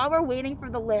 And while we're waiting for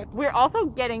the lift, We're also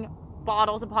getting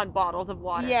bottles upon bottles of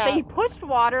water. Yeah. They pushed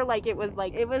water like it was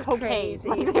like It was cocaine. crazy.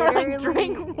 Like, they were like, Literally.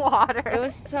 drink water. it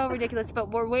was so ridiculous.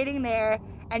 But we're waiting there,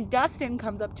 and Dustin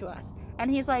comes up to us.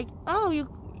 And he's like, oh,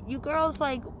 you girls,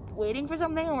 like, waiting for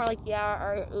something? And we're like, yeah,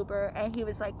 our Uber. And he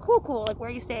was like, cool, like, where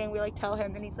are you staying? We, like, tell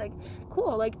him, and he's like,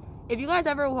 cool, like, if you guys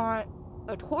ever want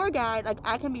a tour guide, like,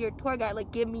 I can be your tour guide,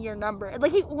 like, give me your number. And,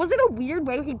 like, he was in a weird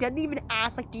way. He didn't even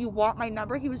ask, like, do you want my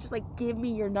number? He was just like, give me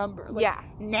your number, like, Yeah.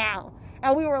 now.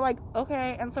 And we were like,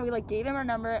 okay. And so we, like, gave him our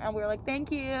number, and we were like,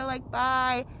 thank you, like,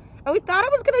 bye. And we thought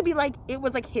it was gonna be like, it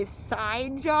was like his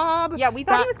side job. Yeah, we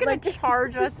thought he That, was gonna like,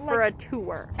 charge us like- for a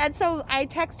tour. And so I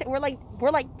texted, we're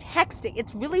like texting.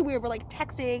 It's really weird. We're like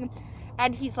texting,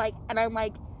 and he's like, and I'm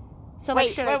like, so like,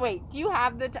 Wait. Do you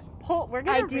have the pull? We're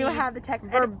gonna I do read have the text,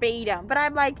 and- verbatim. but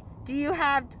I'm like, do you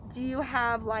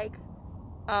have like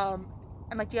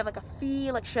I'm like, do you have like a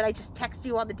fee? Like, should I just text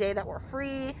you on the day that we're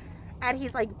free? And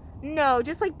he's like, no,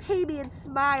 just like pay me in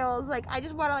smiles. Like, I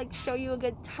just want to like show you a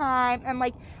good time. And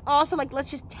like, also like,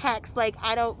 let's just text. Like,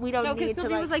 we don't No, need because to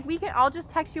Sylvie like. was like, I'll just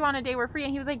text you on a day we're free.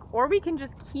 And he was like, or we can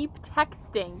just keep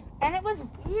texting. And it was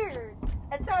weird.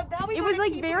 And so now It was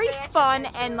like very fun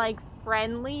and like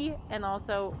friendly and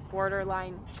also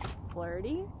borderline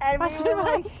flirty. And we Question were mark.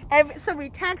 like, and so we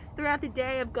text throughout the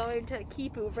day of going to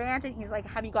Kipu Ranch, and he's like,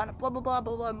 have you gone to blah blah blah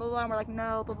blah blah blah blah? And we're like,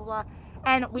 no, blah blah blah.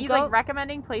 And He's like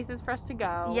recommending places for us to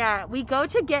go. Yeah, we go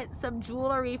to get some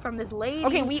jewelry from this lady.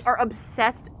 Okay, we are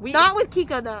obsessed. Not with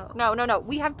Kiko though. No.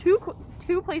 We have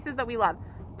two places that we love.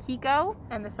 Kiko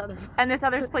and this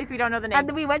other place we don't know the name. And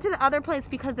then we went to the other place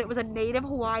because it was a native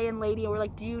Hawaiian lady, and we're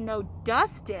like, do you know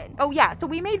Dustin? Oh yeah, so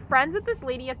we made friends with this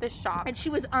lady at the shop. And she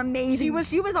was amazing.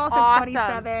 She was also awesome.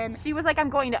 27. She was like,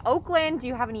 I'm going to Oakland. Do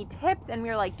you have any tips? And we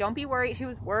were like, don't be worried. She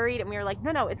was worried, and we were like,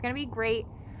 no, it's going to be great.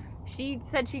 She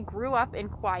said she grew up in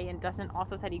Kauai, and Dustin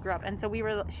also said he grew up. And so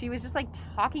she was just like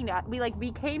talking to us. We like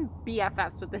became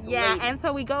BFFs with this lady. Yeah, and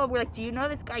so we're like, do you know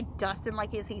this guy Dustin?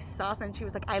 Like, is he sus? And she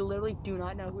was like, I literally do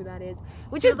not know who that is.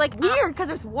 Which is like weird because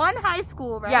there's one high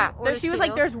school, right? Yeah, she was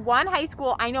like, there's one high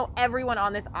school. I know everyone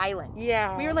on this island.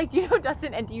 Yeah. We were like, do you know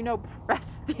Dustin and do you know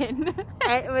Preston?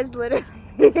 And it was literally...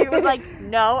 She was like,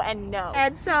 no and no.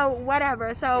 And so,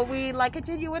 whatever. So we like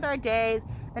continue with our days.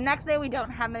 The next day we don't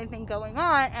have anything going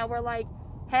on, and we're like,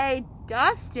 hey,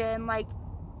 Dustin, like,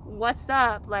 what's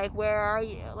up? Like, where are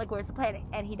you? Like, where's the plan?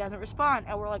 And he doesn't respond,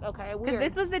 and we're like, okay, weird. Because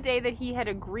this was the day that he had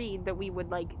agreed that we would,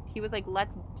 like, he was like,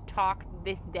 let's talk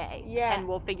this day. Yeah. And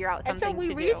we'll figure out something to do. And so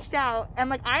we reached out, and,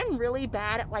 like, I'm really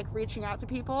bad at, like, reaching out to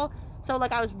people. So,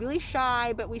 like, I was really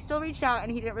shy, but we still reached out,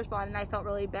 and he didn't respond, and I felt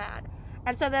really bad.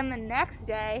 And so then the next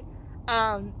day,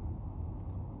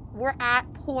 we're at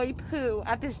Poipu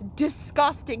at this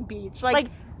disgusting beach. Like,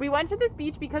 we went to this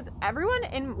beach because everyone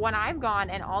when I've gone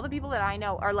and all the people that I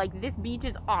know are like, this beach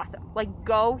is awesome. Like,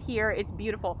 go here. It's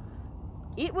beautiful.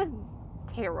 It was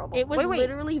terrible. It was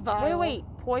literally vile. Wait.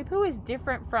 Poipu is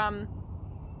different from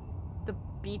the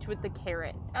beach with the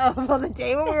carrot. Oh, well, the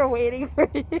day when we were waiting for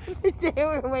Dustin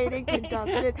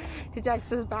to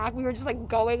text us back, we were just like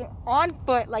going on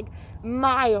foot like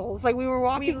miles. Like, we were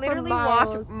walking We literally for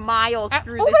miles. walked miles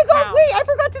through this Oh my god, town. wait, I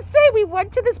forgot to say, we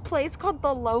went to this place called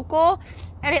The Local,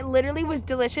 and it literally was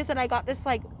delicious, and I got this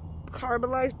like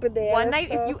caramelized banana One night,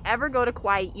 stuff. if you ever go to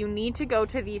Kauai, you need to go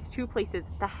to these two places,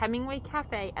 the Hemingway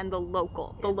Cafe and The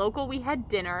Local. The Local, we had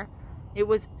dinner. It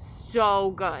was so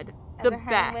good. The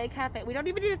Hemingway best. Cafe. We don't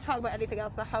even need to talk about anything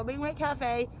else. The Hemingway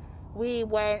Cafe, we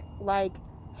went like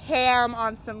ham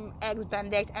on some eggs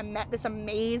Benedict and met this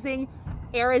amazing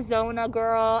Arizona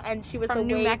girl, and she was From the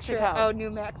New waitress. Mexico. Oh, New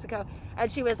Mexico.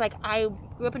 And she was like, I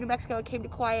grew up in New Mexico and came to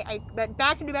Kauai. I went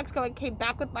back to New Mexico and came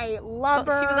back with my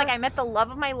lover. She was like, I met the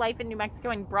love of my life in New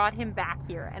Mexico and brought him back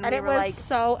here. And we it were was like,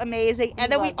 so amazing.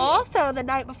 And then we love it. also, the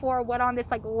night before, went on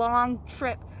this like long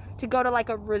trip to go to like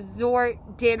a resort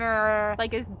dinner.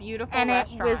 like this beautiful And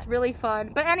restaurant. it was really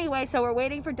fun. But anyway, so we're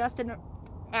waiting for Dustin,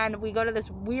 and we go to this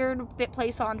weird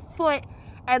place on foot,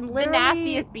 and the literally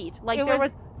nastiest beach. Like, there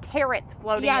was carrots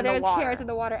floating in the there was water. carrots in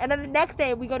the water. And then the next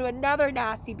day we go to another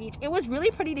nasty beach. It was really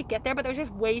pretty to get there, but there was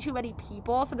just way too many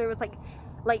people, so there was like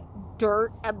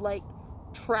dirt and like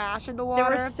trash in the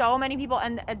water. There were so many people,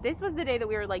 and this was the day that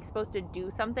we were like supposed to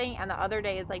do something, and the other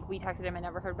day is like we texted him and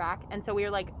never heard back, and so we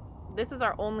were like, this was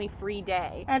our only free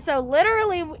day. And so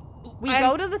literally We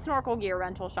go to the snorkel gear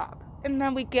rental shop. And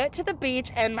then we get to the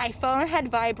beach, and my phone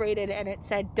had vibrated, and it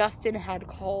said Dustin had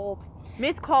called.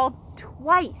 Missed call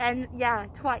twice. And yeah,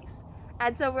 twice.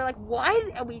 And so we're like, why?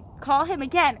 And we call him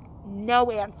again. No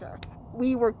answer.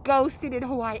 We were ghosted in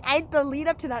Hawaii. The lead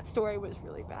up to that story was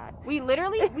really bad. We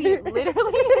literally, let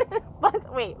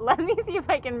me see if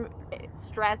I can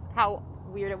stress how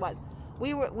weird it was.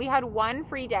 We had one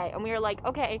free day, and we were like,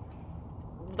 okay,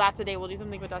 that's the day we'll do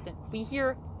something with Dustin. We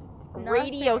hear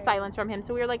radio Nothing. silence from him,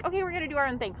 so we were like, okay, we're gonna do our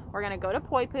own thing. We're gonna go to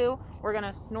Poipu. We're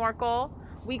gonna snorkel.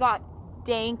 We got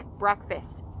dank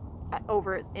breakfast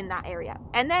over in that area,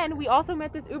 and then we also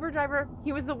met this Uber driver.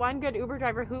 He was the one good Uber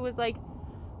driver who was like,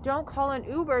 don't call an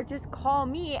Uber, just call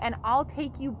me and I'll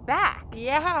take you back.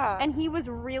 Yeah. And he was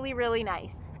really, really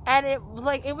nice. And it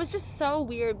was just so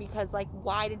weird because like,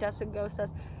 why did Dustin ghost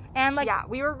us? And like, yeah,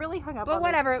 we were really hung up. but on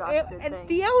whatever. This And thing.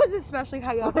 Thea was especially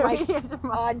hung up like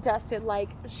on Dustin. Like,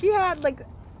 she had like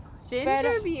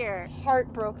Ginger beer.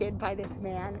 heartbroken by this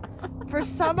man for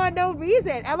some unknown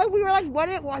reason. And like, we were like,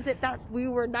 was it that we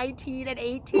were 19 and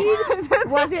 18?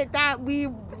 Was it that we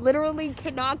literally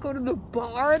cannot go to the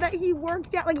bar that he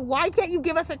worked at? Like, why can't you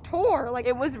give us a tour? Like,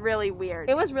 It was really weird.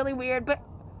 it was really weird. But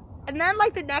And then,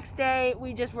 like, the next day,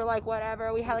 we just were like,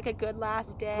 whatever. We had, like, a good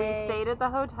last day. We stayed at the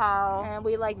hotel. And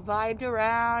we, like, vibed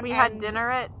around. We had dinner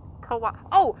at Kauai.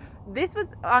 Oh, this was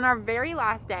on our very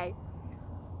last day.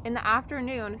 In the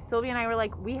afternoon, Sylvia and I were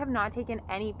like, we have not taken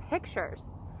any pictures.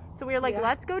 So we were like,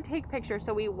 let's go take pictures.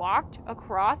 So we walked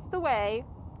across the way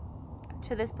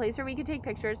to this place where we could take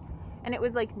pictures. And it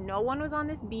was like no one was on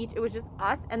this beach. It was just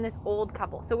us and this old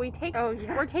couple. So we're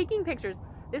taking pictures.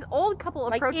 This old couple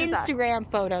approaches us. Like Instagram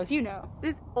photos, you know.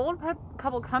 This old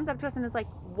couple comes up to us and is like,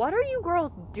 what are you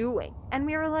girls doing? And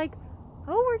we were like,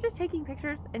 oh, we're just taking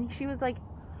pictures. And she was like,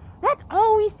 that's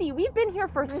all we see. We've been here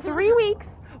for 3 weeks.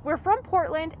 We're from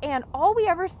Portland, and all we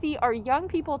ever see are young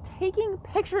people taking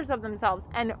pictures of themselves.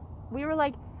 And we were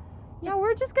like, yeah,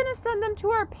 we're just going to send them to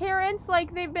our parents.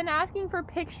 Like, they've been asking for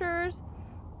pictures.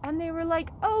 And they were like,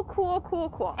 oh,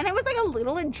 cool. And it was, like, a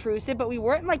little intrusive, but we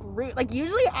weren't, like, rude. Like,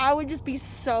 usually I would just be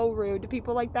so rude to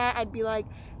people like that. I'd be like,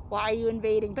 why are you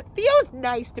invading? But Theo's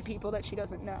nice to people that she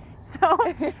doesn't know.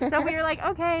 So we were like,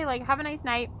 okay, like, have a nice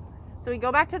night. So we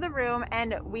go back to the room,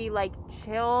 and we, like,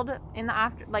 chilled in the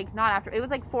after, like, not after. It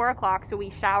was, like, 4 o'clock, so we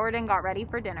showered and got ready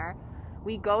for dinner.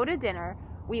 We go to dinner.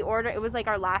 We order, it was, like,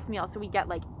 our last meal. So we get,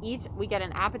 like, we get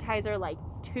an appetizer, like,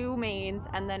 2 mains,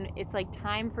 and then it's, like,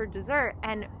 time for dessert.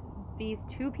 And these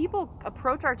 2 people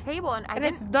approach our table, and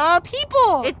it's the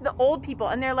people! It's the old people.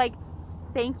 And they're like,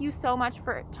 thank you so much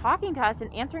for talking to us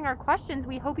and answering our questions.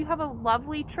 We hope you have a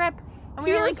lovely trip. And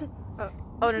we were like...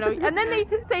 Oh, no. And then they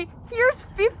say, here's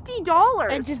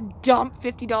 $50. And just dump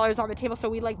 $50 on the table, so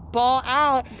we, like, ball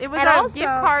out. It was our gift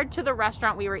card to the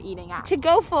restaurant we were eating at. To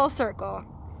go full circle,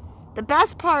 the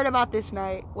best part about this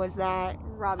night was that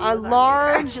a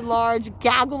large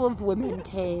gaggle of women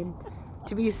came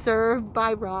to be served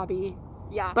by Robbie.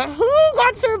 Yeah. But who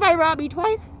got served by Robbie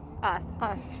twice? Us.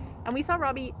 Us. And we saw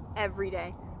Robbie every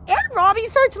day. And Robbie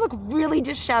started to look really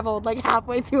disheveled, like,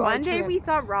 halfway through our trip. One day we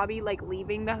saw Robbie, like,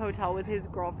 leaving the hotel with his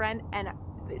girlfriend, and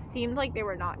it seemed like they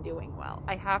were not doing well.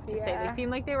 I have to say. They seemed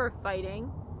like they were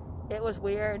fighting. It was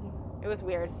weird.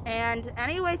 And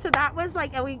anyway, so that was,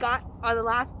 like, and we got, on the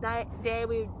last day,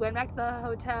 we went back to the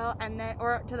hotel,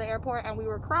 or to the airport, and we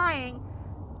were crying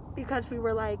because we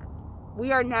were like,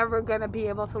 we are never going to be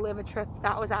able to live a trip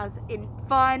that was as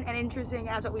fun and interesting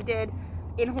as what we did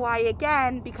in Hawaii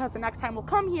again, because the next time we'll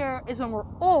come here is when we're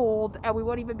old and we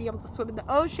won't even be able to swim in the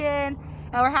ocean,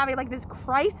 and we're having, like, this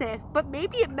crisis. But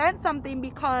maybe it meant something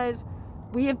because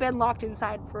we have been locked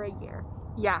inside for a year.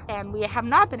 Yeah. And we have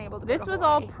not been able to go to This was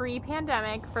Hawaii. all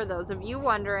pre-pandemic, for those of you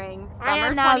wondering. I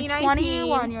am now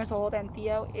 21 years old, and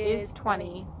Theo is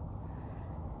 20.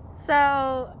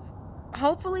 So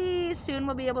hopefully soon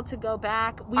we'll be able to go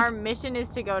back. Our mission is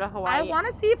to go to Hawaii. I want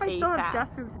to see if I still ASAP. have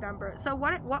Dustin's number. So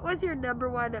what was your number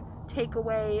one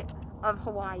takeaway of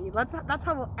Hawaii? That's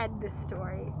how we'll end this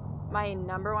story. My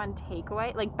number one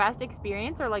takeaway, like, best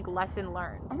experience or, like, lesson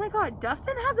learned? Oh my god,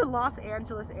 Dustin has a Los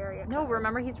Angeles area code. No,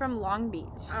 remember, he's from Long Beach.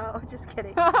 Oh, just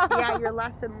kidding. Yeah, your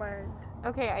lesson learned.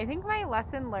 Okay, I think my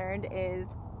lesson learned is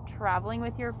traveling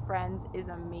with your friends is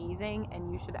amazing,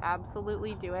 and you should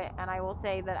absolutely do it. And I will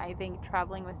say that I think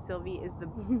traveling with Sylvie is the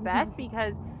best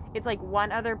because it's like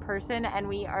one other person, and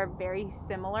we are very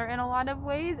similar in a lot of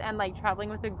ways, and, like, traveling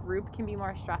with a group can be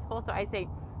more stressful. So I say,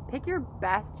 pick your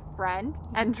best friend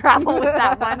and travel with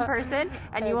that one person,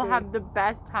 and you will have the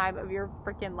best time of your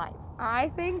freaking life. I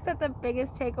think that the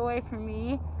biggest takeaway for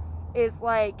me is,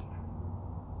 like,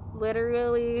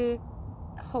 literally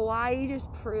Hawaii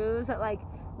just proves that, like,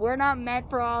 we're not meant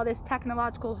for all this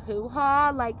technological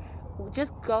hoo-ha. Like,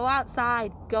 just go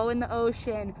outside, go in the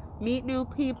ocean, meet new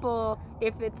people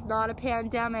if it's not a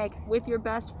pandemic, with your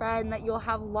best friend that you'll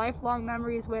have lifelong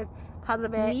memories with because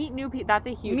of it. Meet new people. That's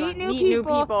a huge one. Meet new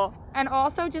people. And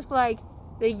also just, like,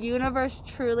 the universe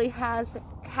truly has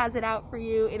it out for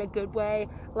you in a good way.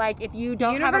 Like, if you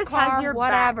don't have a car,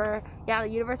 whatever. Yeah, the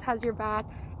universe has your back.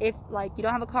 If, like, you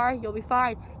don't have a car, you'll be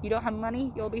fine. You don't have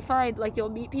money, you'll be fine. Like, you'll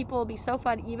meet people, it'll be so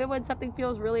fun, even when something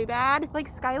feels really bad.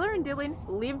 Like, Skylar and Dylan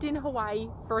lived in Hawaii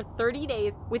for 30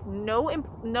 days with no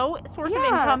source of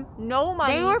income, no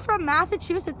money. They were from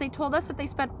Massachusetts. They told us that they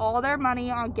spent all their money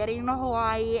on getting to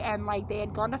Hawaii, and, like, they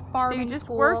had gone to farming school. They just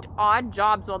worked odd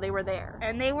jobs while they were there.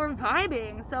 And they were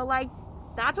vibing. So, like,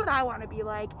 that's what I want to be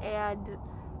like. And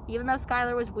even though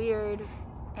Skylar was weird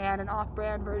and an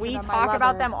off-brand version we of my talk lover,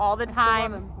 about them all the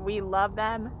time. Love We love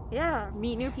them. Yeah.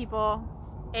 Meet new people.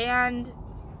 And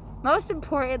most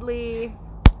importantly,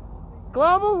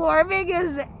 global warming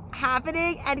is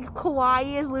happening, and Kauai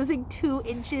is losing 2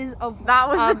 inches of that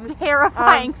was a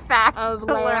terrifying fact of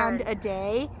to land learn.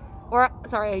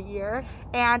 a year.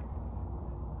 And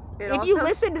if you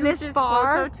listen to this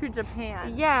far, also to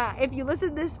Japan. yeah, if you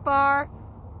listen this far,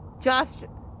 just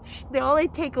the only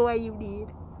takeaway you need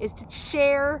is to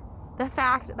share the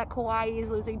fact that Kauai is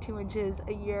losing 2 inches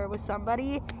a year with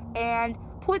somebody and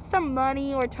put some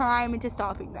money or time into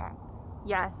stopping that.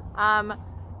 Yes.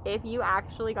 If you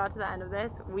actually got to the end of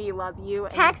this, we love you.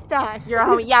 Text us. You're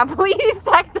home. Yeah, please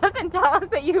text us and tell us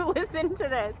that you listened to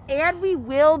this. And we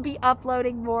will be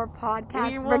uploading more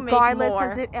podcasts,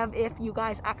 regardless of if you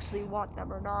guys actually want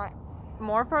them or not.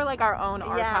 More for like our own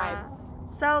archives. Yeah.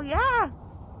 So yeah.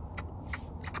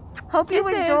 Hope you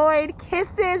enjoyed.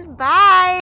 Kisses. Bye.